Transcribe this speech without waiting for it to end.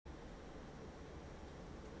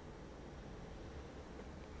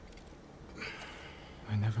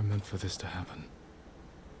meant for this to happen.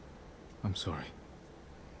 I'm sorry.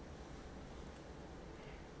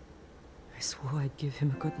 I swore I'd give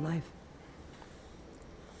him a good life.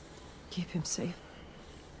 Keep him safe.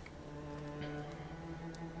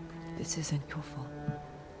 This isn't your fault.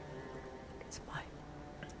 It's mine.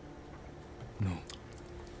 No.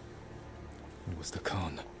 It was the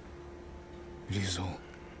Khan. Rizzo.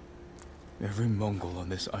 Every Mongol on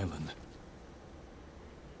this island.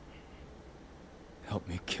 Help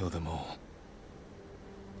me kill them all.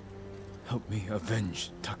 Help me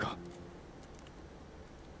avenge Taka.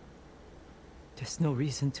 There's no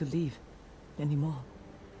reason to leave anymore.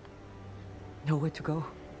 Nowhere to go.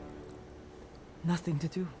 Nothing to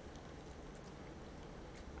do.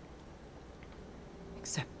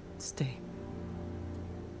 Except stay.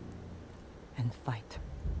 And fight.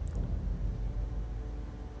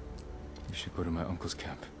 You should go to my uncle's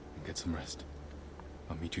camp and get some rest.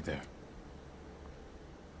 I'll meet you there.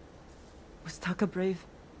 Was Taka brave?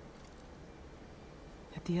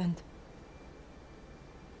 At the end?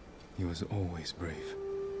 He was always brave.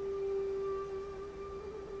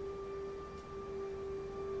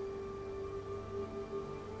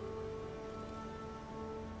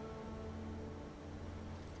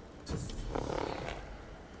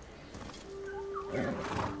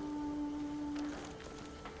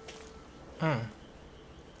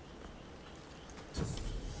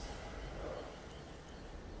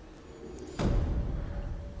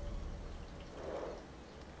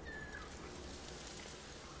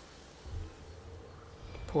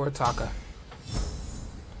 Poor Taka.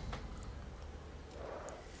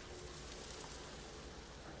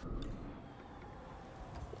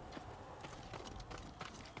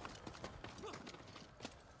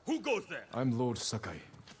 Who goes there? I'm Lord Sakai.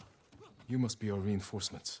 You must be our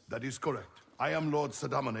reinforcements. That is correct. I am Lord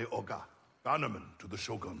Sadamane Oga, bannerman to the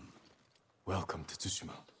Shogun. Welcome to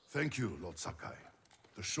Tsushima. Thank you, Lord Sakai.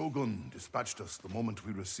 The Shogun dispatched us the moment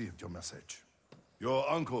we received your message. Your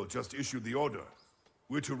uncle just issued the order.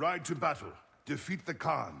 We're to ride to battle, defeat the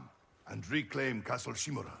Khan, and reclaim Castle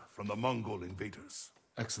Shimura from the Mongol invaders.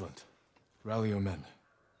 Excellent. Rally your men.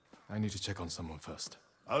 I need to check on someone first.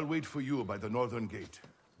 I'll wait for you by the northern gate.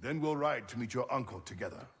 Then we'll ride to meet your uncle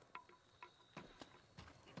together.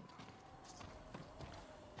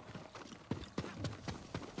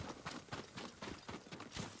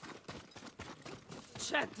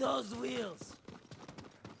 Check those wheels!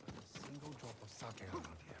 A single drop of sake around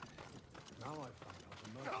here. Now I find out the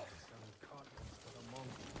merchant is selling cartons for the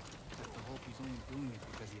Mongols. Just to hope he's only doing it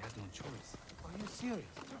because he had no choice. Are you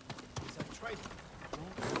serious? He's a traitor.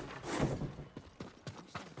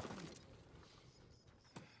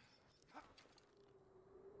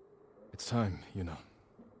 It's time, you know.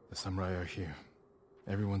 The samurai are here.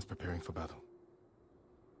 Everyone's preparing for battle.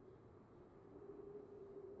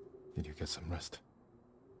 Did you get some rest?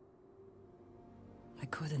 I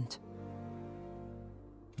couldn't.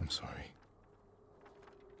 I'm sorry.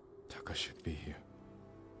 Taka should be here.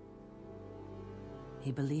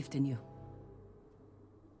 He believed in you.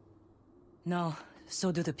 No,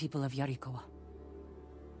 so do the people of Yarikawa.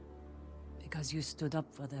 Because you stood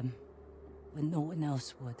up for them when no one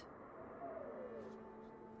else would.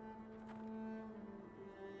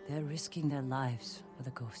 They're risking their lives for the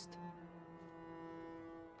ghost.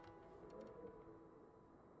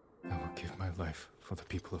 I will give my life for the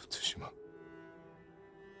people of Tsushima.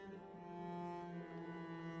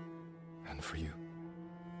 And for you.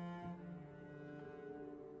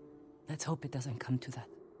 Let's hope it doesn't come to that.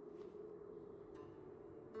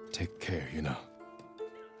 Take care, you know.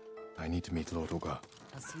 I need to meet Lord Oga.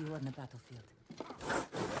 I'll see you on the battlefield.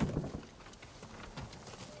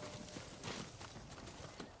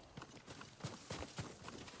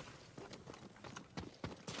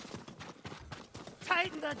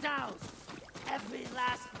 Tighten the dows! Every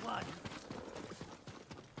last one!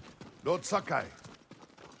 Lord Sakai,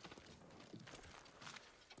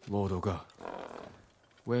 Lord Oga.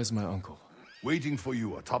 Where's my uncle? waiting for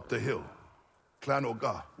you atop the hill. Clan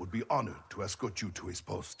Oga would be honored to escort you to his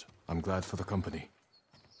post. I'm glad for the company.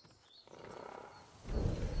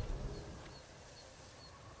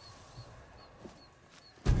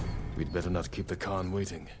 We'd better not keep the Khan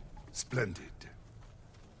waiting. Splendid.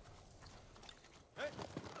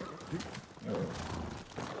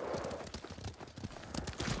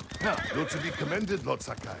 You're to be commended, Lord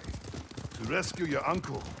Sakai. To rescue your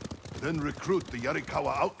uncle, then recruit the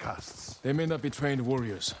Yarikawa outcasts. They may not be trained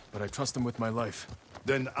warriors, but I trust them with my life.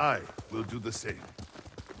 Then I will do the same.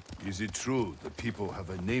 Is it true the people have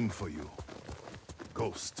a name for you?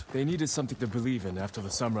 Ghost. They needed something to believe in after the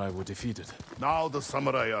samurai were defeated. Now the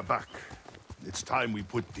samurai are back. It's time we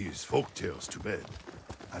put these folktales to bed.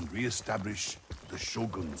 and re-establish the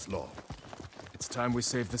Shogun's law. It's time we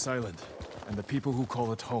save this island, and the people who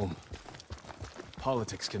call it home.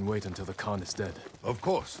 Politics can wait until the Khan is dead. Of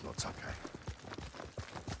course, Lord Sakai.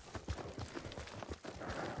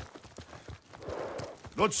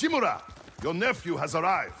 Lord Shimura, your nephew has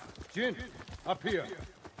arrived. Jin, up here.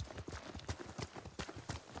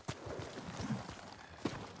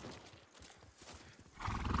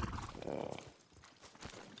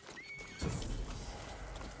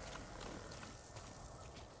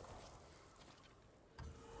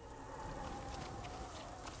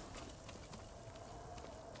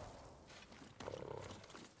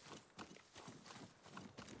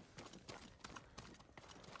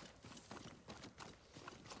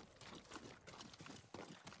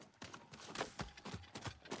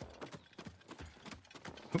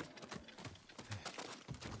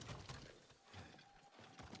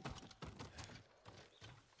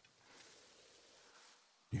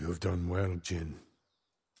 You have done well, Jin.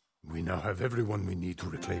 We now have everyone we need to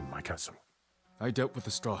reclaim my castle. I dealt with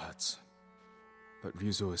the Straw Hats, but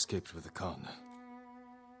Ryuzo escaped with the Khan.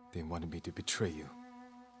 They wanted me to betray you.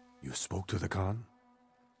 You spoke to the Khan?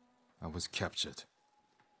 I was captured.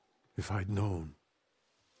 If I'd known,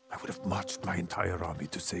 I would have marched my entire army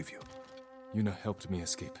to save you. Yuna helped me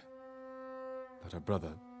escape. But her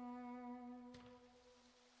brother...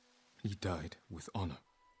 he died with honor.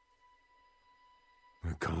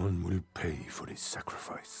 The Khan will pay for his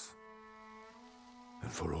sacrifice.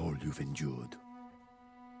 And for all you've endured.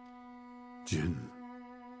 Jin,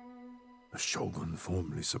 the Shogun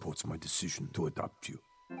formally supports my decision to adopt you.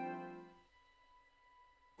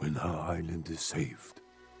 When our island is saved,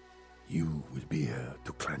 you will be heir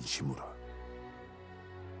to Clan Shimura.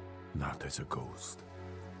 Not as a ghost,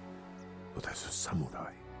 but as a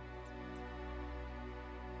samurai.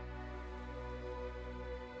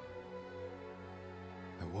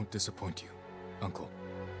 I won't disappoint you, Uncle.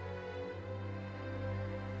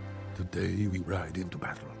 Today we ride into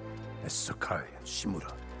battle as Sakai and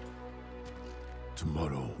Shimura.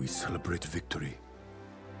 Tomorrow we celebrate victory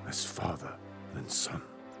as father and son.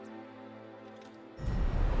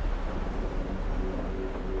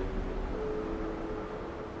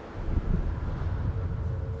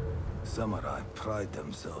 Samurai pride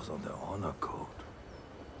themselves on their honor code.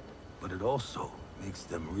 But it also makes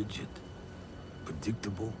them rigid,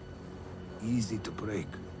 predictable, easy to break.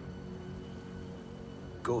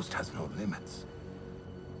 Ghost has no limits.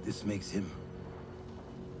 This makes him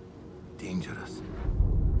dangerous.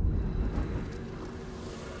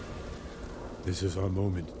 This is our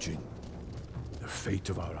moment, Jin. The fate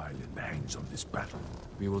of our island hangs on this battle.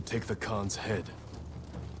 We will take the Khan's head.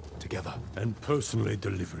 Together. And personally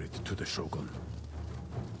deliver it to the Shogun.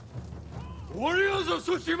 Warriors of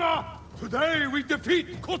Tsushima! Today we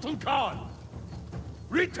defeat Khotun Khan!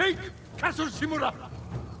 Retake Castle Shimura!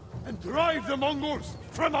 And drive the Mongols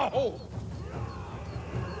from our home!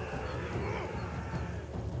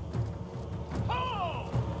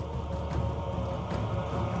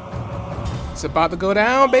 It's about to go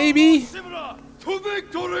down, baby! Shimura to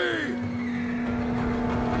victory!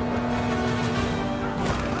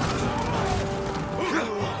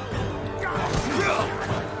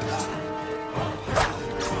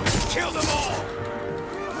 Kill them all!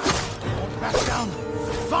 Back down!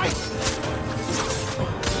 Fight!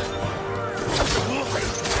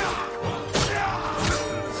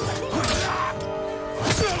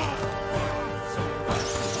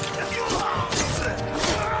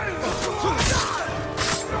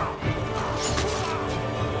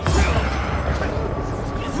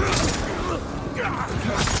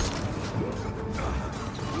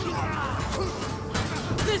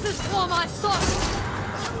 This is for my son!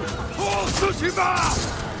 For Tsushima!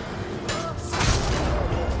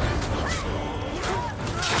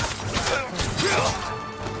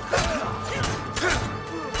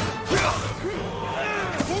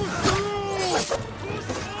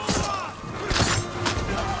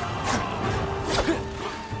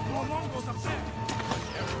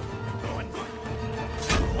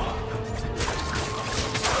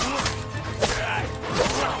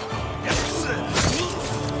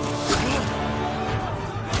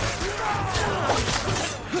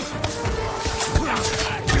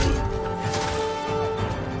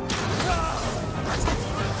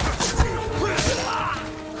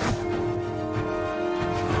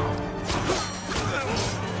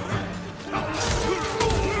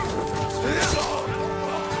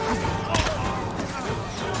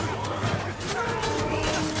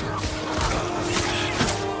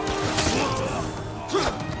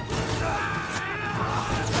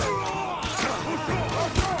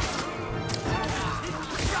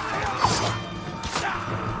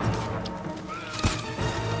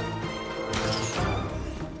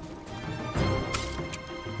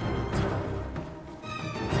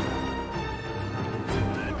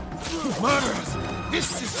 Murderers!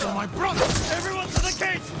 This is for my brother! Everyone to the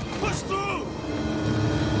gate! Push through!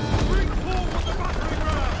 Bring forward the battering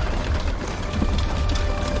ram!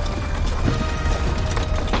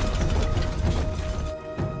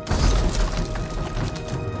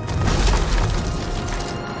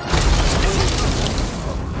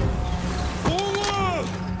 Forward!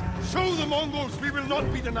 Show the Mongols we will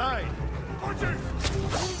not be denied! Archers!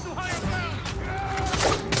 Move to higher ground!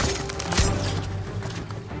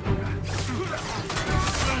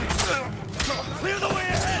 Clear the way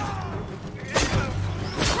ahead!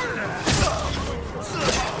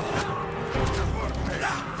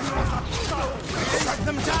 Strike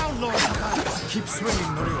them down, Lord! Keep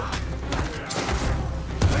swinging, Norio.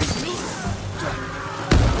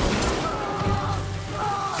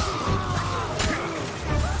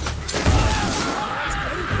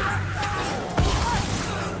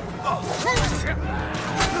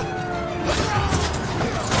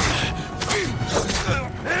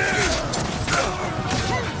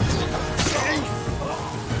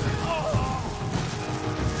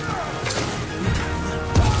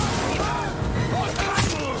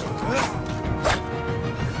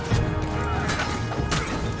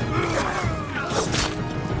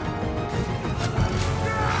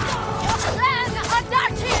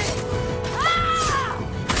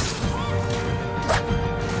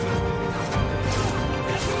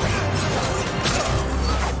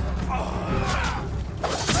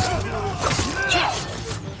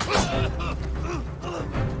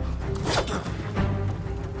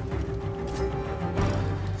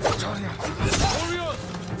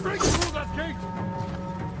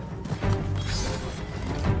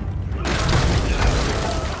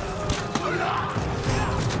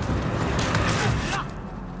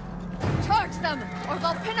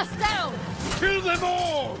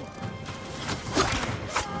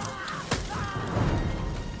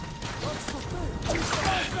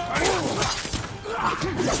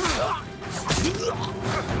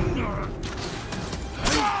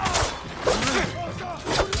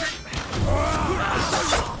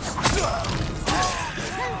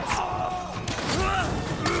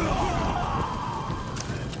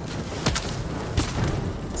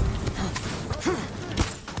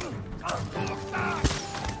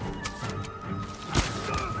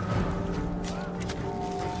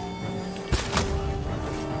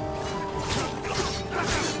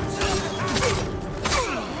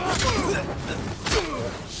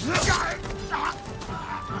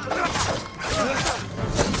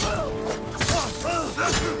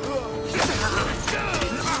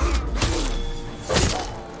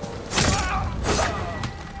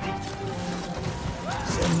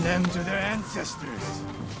 Them to their ancestors.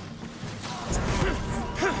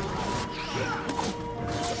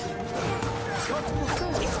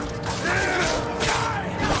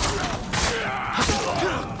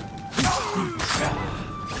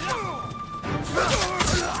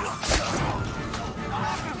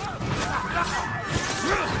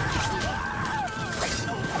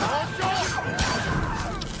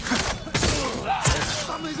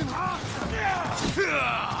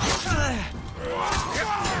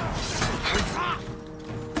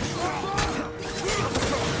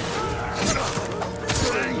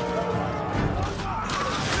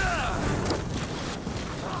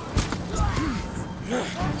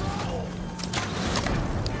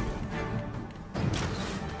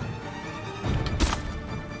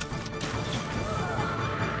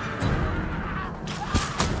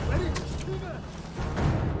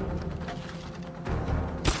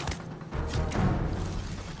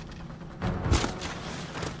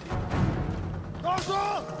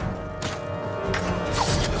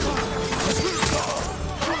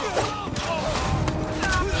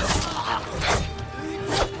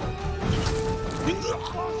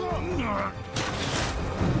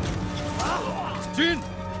 Jin!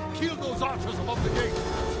 Kill those archers above the gate!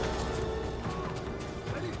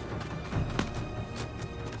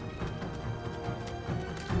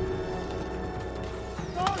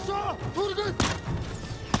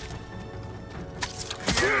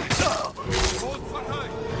 Hold Sakai!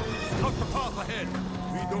 Scout the path ahead!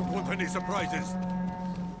 We don't want any surprises!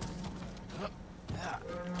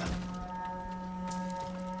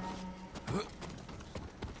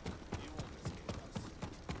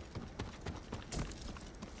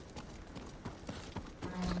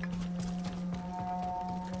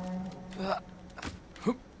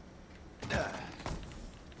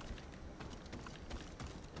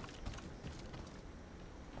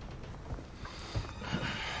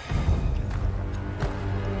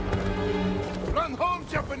 Run home,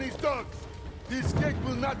 Japanese dogs! This gate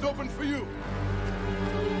will not open for you!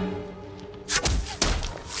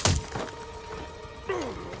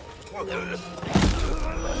 Lord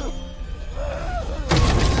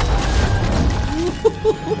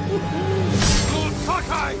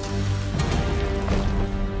Sakai!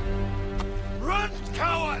 Run,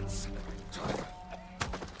 cowards!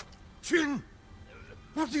 Jin!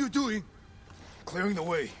 What are you doing? Clearing the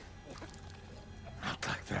way. Not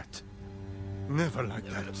like that. Never like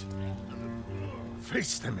that.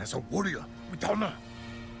 Face them as a warrior with honor,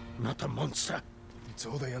 not a monster. It's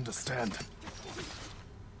all they understand.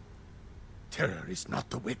 Terror is not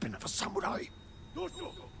the weapon of a samurai.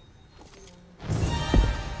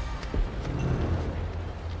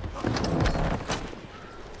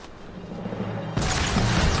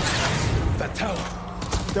 That tower!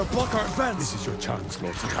 They'll block our advance! This is your chance,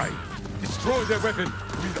 Lord Sakai. Destroy their weapon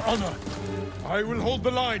with honor. I will hold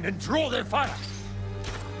the line and draw their fire.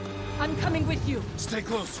 I'm coming with you. Stay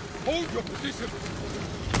close. Hold your position.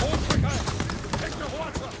 Hold Sakai. Take the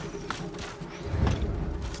water.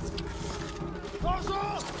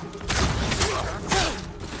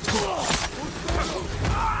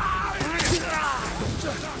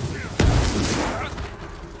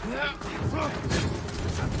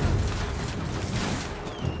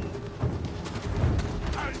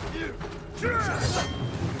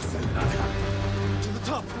 To the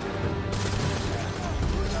top!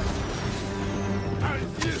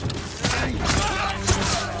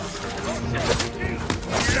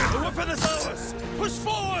 The weapon is ours! Push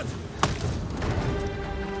forward!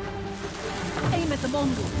 Aim at the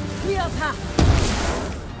Mongol. Clear path.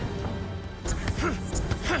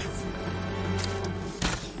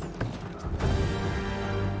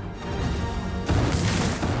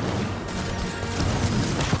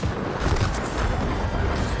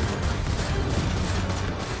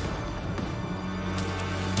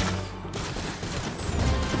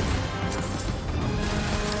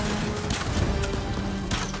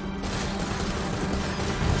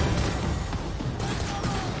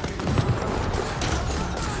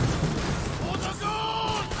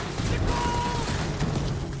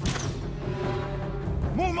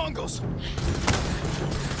 More Mongols!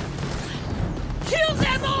 Kill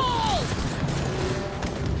them all!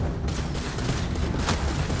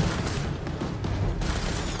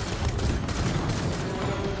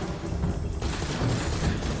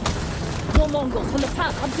 More Mongols on the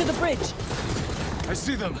path up to the bridge. I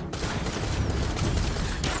see them!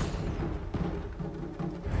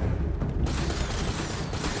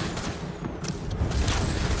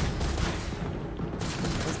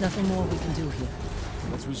 There's nothing more we can do here.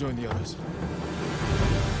 Let's rejoin the others.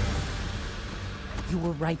 You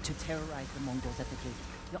were right to terrorize the Mongols at the gate.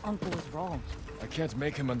 Your uncle was wrong. I can't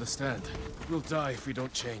make him understand. We'll die if we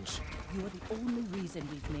don't change. You are the only reason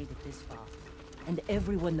we've made it this far. And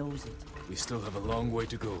everyone knows it. We still have a long way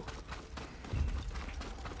to go.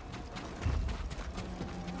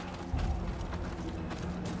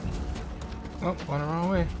 Oh, going the wrong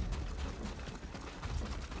way.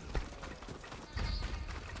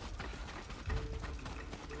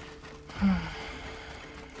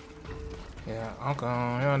 Yeah, Uncle,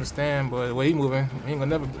 I don't understand, but the way he moving, he ain't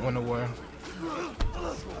gonna never go nowhere.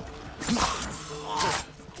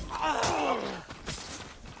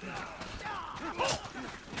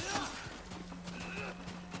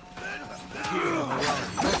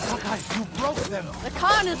 You broke them. The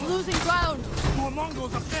Khan is losing ground. More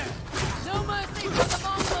Mongols up there. No mercy for the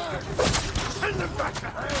Mongols. Send them back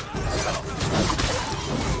to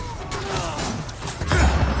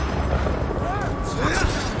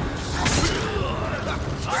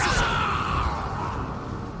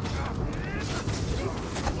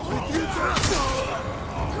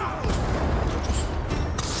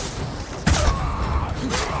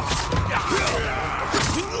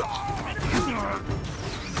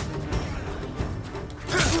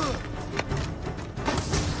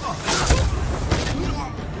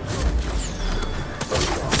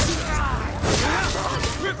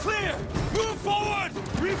We're clear! Move forward!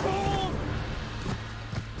 Reform!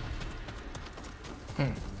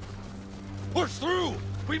 Push through!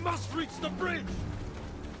 We must reach the bridge!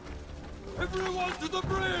 Everyone to the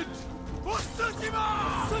bridge! For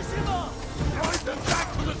Tsushima! Tsushima! Drive them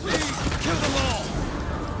back to the sea! Kill them all!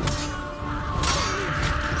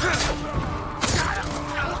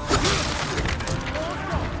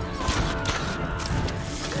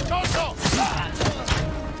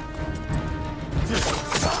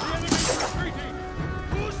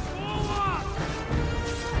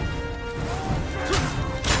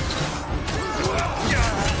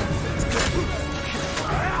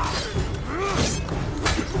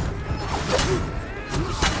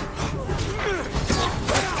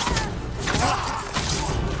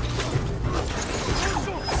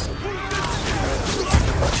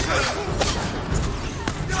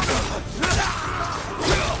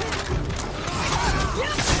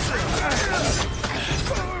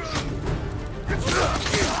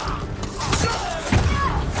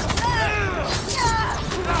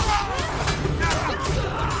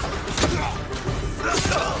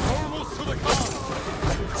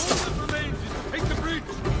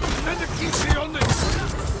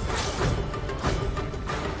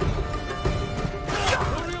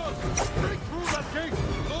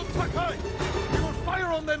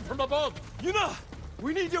 from above! Yuna!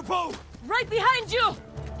 We need your bow! Right behind you!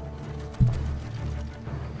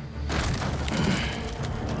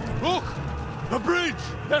 Look! The bridge!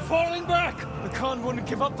 They're falling back! The Khan wouldn't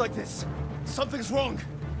give up like this. Something's wrong.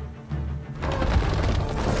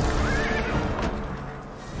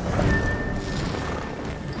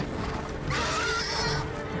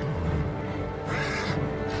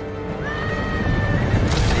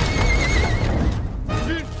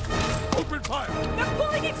 Jin! Open fire! They're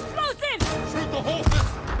pulling explosives! Shoot the horses!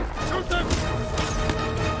 Shoot them!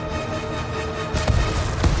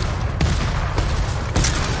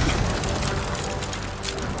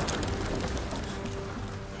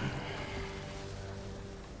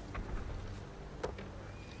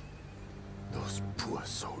 Those poor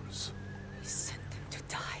souls. He sent them to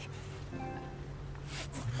die.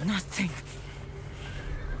 For nothing.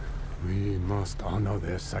 We must honor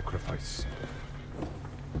their sacrifice.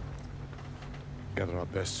 Gather our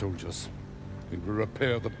best soldiers. We will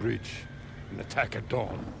repair the bridge and attack at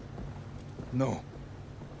dawn. No.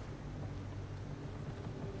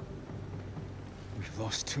 We've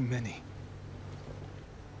lost too many.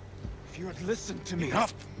 If you had listened to me...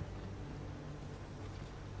 Enough!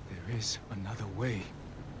 There is another way.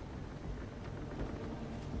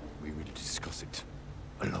 We will discuss it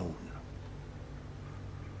alone.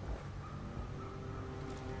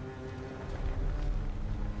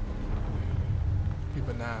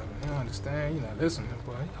 People now, they don't understand. You're not listening,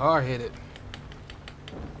 boy. Hard-headed.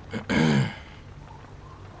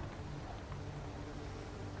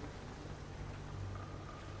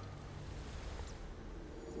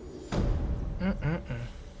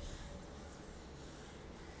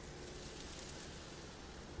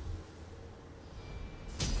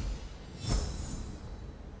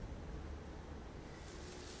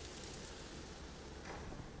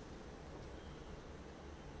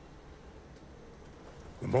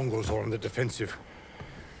 The Mongols are on the defensive.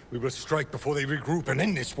 We will strike before they regroup and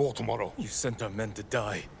end this war tomorrow. You sent our men to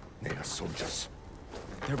die. They are soldiers.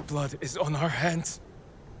 Their blood is on our hands.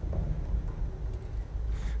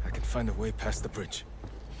 I can find a way past the bridge.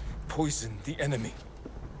 Poison the enemy.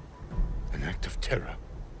 An act of terror.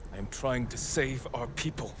 I am trying to save our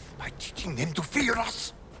people. By teaching them to fear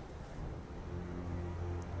us.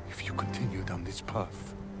 If you continue down this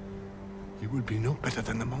path, you will be no better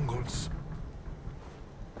than the Mongols.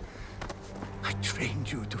 I trained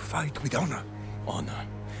you to fight with honor. Honor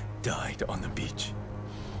died on the beach.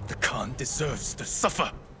 The Khan deserves to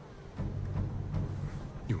suffer.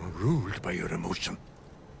 You are ruled by your emotion.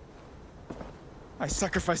 I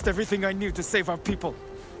sacrificed everything I knew to save our people.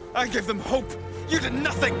 I gave them hope. You did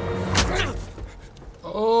nothing.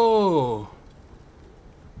 Oh.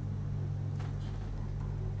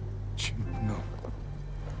 No.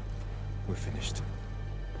 We're finished.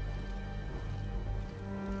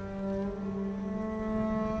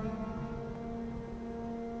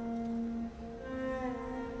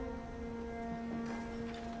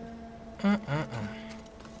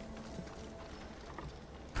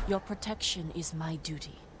 Your protection is my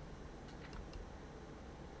duty.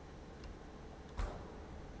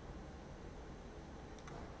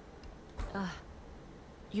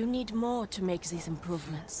 You need more to make these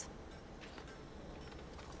improvements.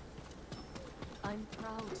 I'm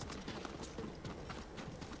proud to have a true...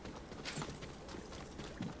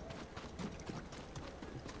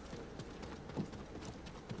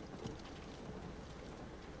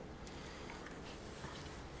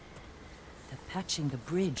 They're patching the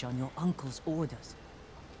bridge on your uncle's orders.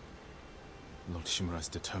 Lord Shimura is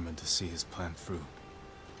determined to see his plan through,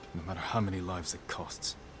 no matter how many lives it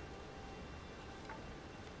costs.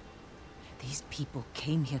 These people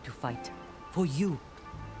came here to fight. For you.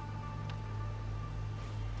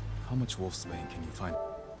 How much wolfsbane can you find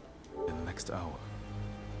in the next hour?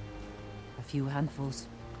 A few handfuls.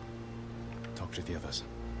 Talk to the others.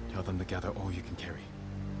 Tell them to gather all you can carry.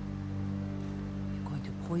 You're going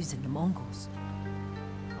to poison the Mongols.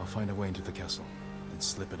 I'll find a way into the castle, and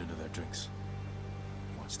slip it into their drinks.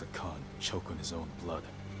 Watch the Khan choke on his own blood.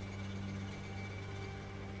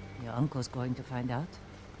 Your uncle's going to find out?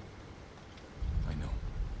 I know.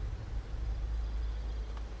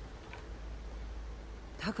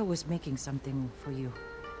 Taka was making something for you.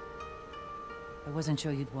 I wasn't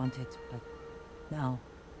sure you'd want it, but now,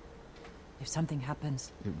 if something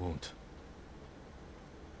happens... It won't.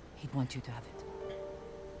 He'd want you to have it.